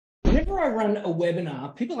Whenever I run a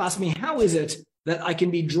webinar, people ask me, how is it that I can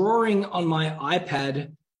be drawing on my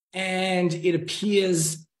iPad and it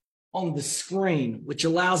appears on the screen, which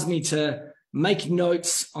allows me to make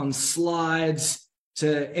notes on slides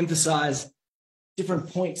to emphasize different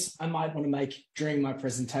points I might want to make during my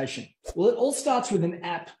presentation? Well, it all starts with an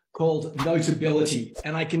app called Notability,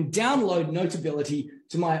 and I can download Notability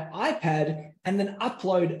to my iPad and then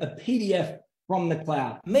upload a PDF from the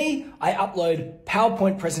cloud. I upload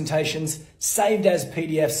PowerPoint presentations saved as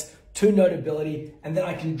PDFs to Notability, and then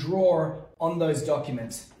I can draw on those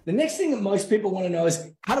documents. The next thing that most people want to know is,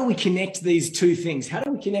 how do we connect these two things? How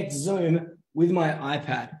do we connect Zoom with my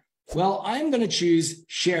iPad? Well, I'm going to choose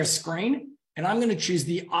share screen, and I'm going to choose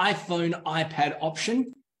the iPhone iPad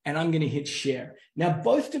option, and I'm going to hit share. Now,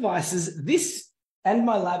 both devices, this and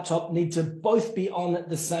my laptop, need to both be on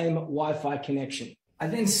the same Wi-Fi connection. I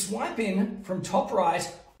then swipe in from top right,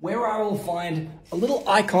 where I will find a little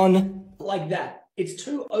icon like that. It's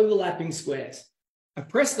two overlapping squares. I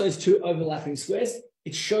press those two overlapping squares.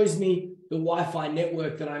 It shows me the Wi-Fi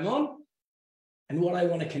network that I'm on and what I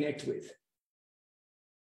want to connect with.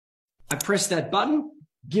 I press that button,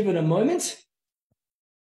 give it a moment,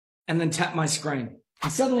 and then tap my screen.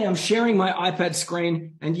 And suddenly I'm sharing my iPad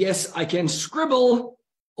screen, and yes, I can scribble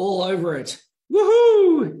all over it.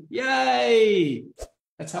 Woohoo! Yay!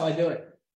 That's how I do it.